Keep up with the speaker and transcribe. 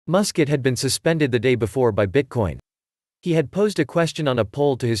Musk had been suspended the day before by Bitcoin. He had posed a question on a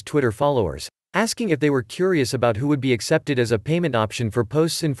poll to his Twitter followers, asking if they were curious about who would be accepted as a payment option for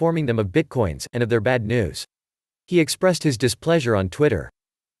posts informing them of Bitcoins and of their bad news. He expressed his displeasure on Twitter.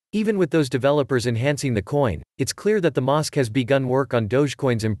 Even with those developers enhancing the coin, it's clear that the Musk has begun work on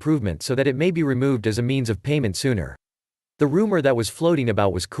Dogecoin's improvement so that it may be removed as a means of payment sooner. The rumor that was floating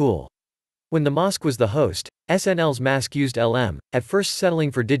about was cool. When the Musk was the host, SNL's Musk used LM, at first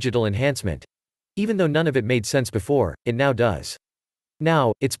settling for digital enhancement. Even though none of it made sense before, it now does.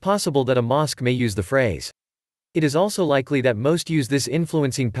 Now, it's possible that a Musk may use the phrase. It is also likely that most use this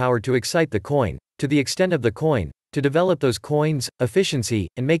influencing power to excite the coin, to the extent of the coin, to develop those coins, efficiency,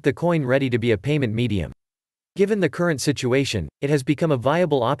 and make the coin ready to be a payment medium. Given the current situation, it has become a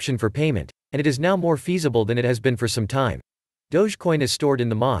viable option for payment, and it is now more feasible than it has been for some time. Dogecoin is stored in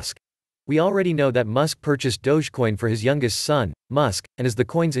the Musk. We already know that Musk purchased Dogecoin for his youngest son, Musk, and is the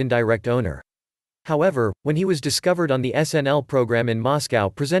coin's indirect owner. However, when he was discovered on the SNL program in Moscow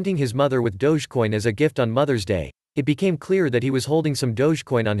presenting his mother with Dogecoin as a gift on Mother's Day, it became clear that he was holding some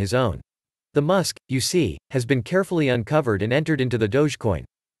Dogecoin on his own. The Musk, you see, has been carefully uncovered and entered into the Dogecoin.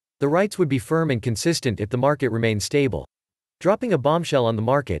 The rights would be firm and consistent if the market remained stable. Dropping a bombshell on the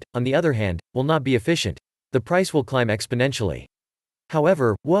market, on the other hand, will not be efficient. The price will climb exponentially.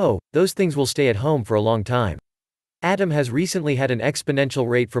 However, those things will stay at home for a long time. Atom has recently had an exponential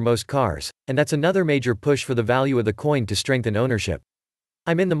rate for most cars, and that's another major push for the value of the coin to strengthen ownership.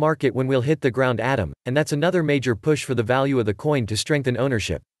 I'm in the market when we'll hit the ground Atom, and that's another major push for the value of the coin to strengthen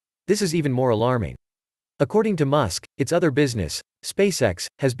ownership. This is even more alarming. According to Musk, its other business, SpaceX,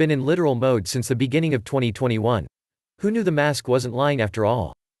 has been in literal mode since the beginning of 2021. Who knew the Musk wasn't lying after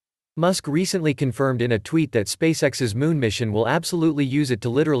all? Musk recently confirmed in a tweet that SpaceX's moon mission will absolutely use it to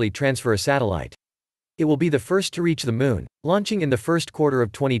literally transfer a satellite. It will be the first to reach the moon, launching in the first quarter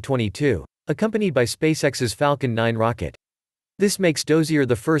of 2022, accompanied by SpaceX's Falcon 9 rocket. This makes Dozier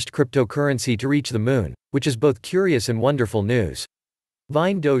the first cryptocurrency to reach the moon, which is both curious and wonderful news.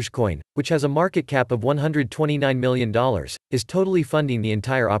 Vine Dogecoin, which has a market cap of $129 million, is totally funding the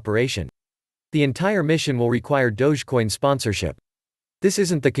entire operation. The entire mission will require Dogecoin sponsorship. This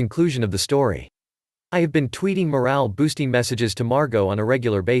isn't the conclusion of the story. I have been tweeting morale-boosting messages to Margot on a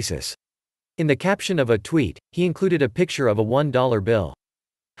regular basis. In the caption of a tweet, he included a picture of a $1 bill.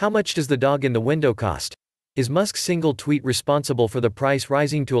 How much does the dog in the window cost? Is Musk's single tweet responsible for the price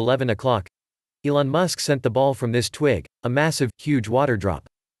rising to 11 o'clock? Elon Musk sent the ball from this twig, a massive, huge water drop.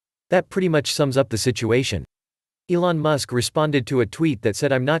 That pretty much sums up the situation. Elon Musk responded to a tweet that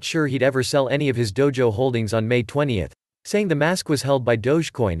said I'm not sure he'd ever sell any of his Dojo holdings on May 20th, saying the Musk was held by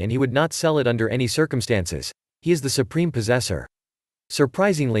Dogecoin and he would not sell it under any circumstances. He is the supreme possessor.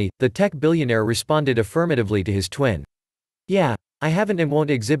 Surprisingly, the tech billionaire responded affirmatively to his twin. Yeah, I haven't and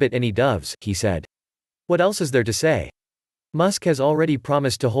won't exhibit any doves, he said. What else is there to say? Musk has already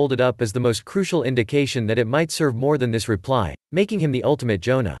promised to hold it up as the most crucial indication that it might serve more than this reply, making him the ultimate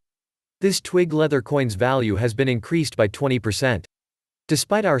Jonah. This twig leather coin's value has been increased by 20%.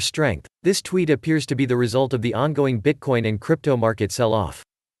 Despite our strength, this tweet appears to be the result of the ongoing Bitcoin and crypto market sell-off.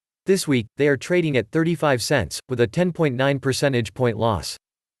 This week, they are trading at 35 cents, with a 10.9 percentage point loss.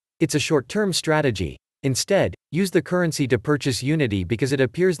 It's a short-term strategy. Instead, use the currency to purchase Unity because it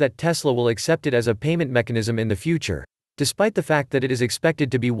appears that Tesla will accept it as a payment mechanism in the future, despite the fact that it is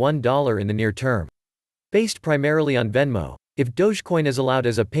expected to be $1 in the near term. Based primarily on Venmo, if Dogecoin is allowed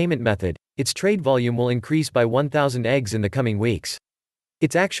as a payment method, its trade volume will increase by 1,000 eggs in the coming weeks.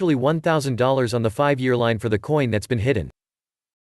 It's actually $1,000 on the 5-year line for the coin that's been hidden.